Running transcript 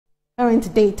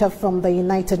Current data from the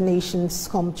United Nations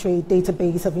Comtrade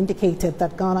database have indicated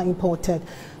that Ghana imported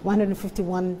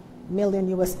 $151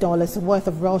 million worth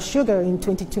of raw sugar in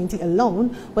 2020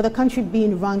 alone, with the country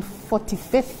being ranked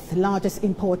 45th largest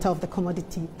importer of the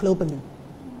commodity globally.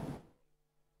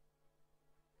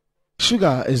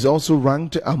 Sugar is also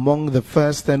ranked among the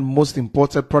first 10 most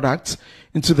imported products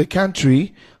into the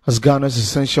country, as Ghana's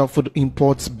essential food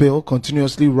imports bill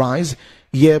continuously rise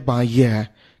year by year,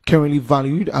 currently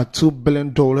valued at $2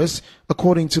 billion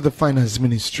according to the Finance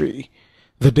Ministry.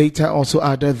 The data also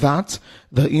added that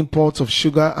the import of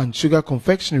sugar and sugar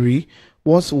confectionery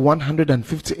was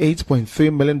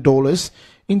 $158.3 million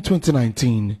in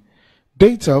 2019.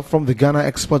 Data from the Ghana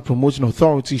Export Promotion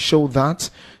Authority show that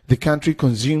the country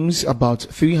consumes about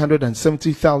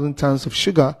 370,000 tons of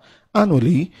sugar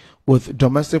annually, with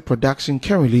domestic production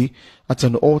currently at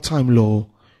an all-time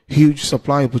low. Huge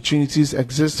supply opportunities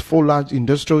exist for large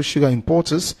industrial sugar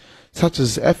importers such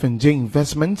as F&J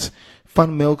Investments,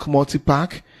 Fan Milk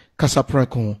Multipack,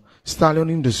 Casapreco, Stallion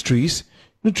Industries,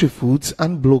 NutriFoods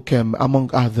and Blochem, among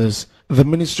others. The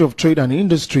Ministry of Trade and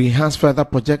Industry has further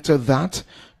projected that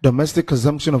domestic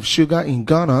consumption of sugar in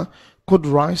Ghana could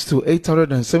rise to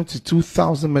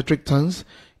 872,000 metric tons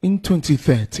in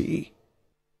 2030.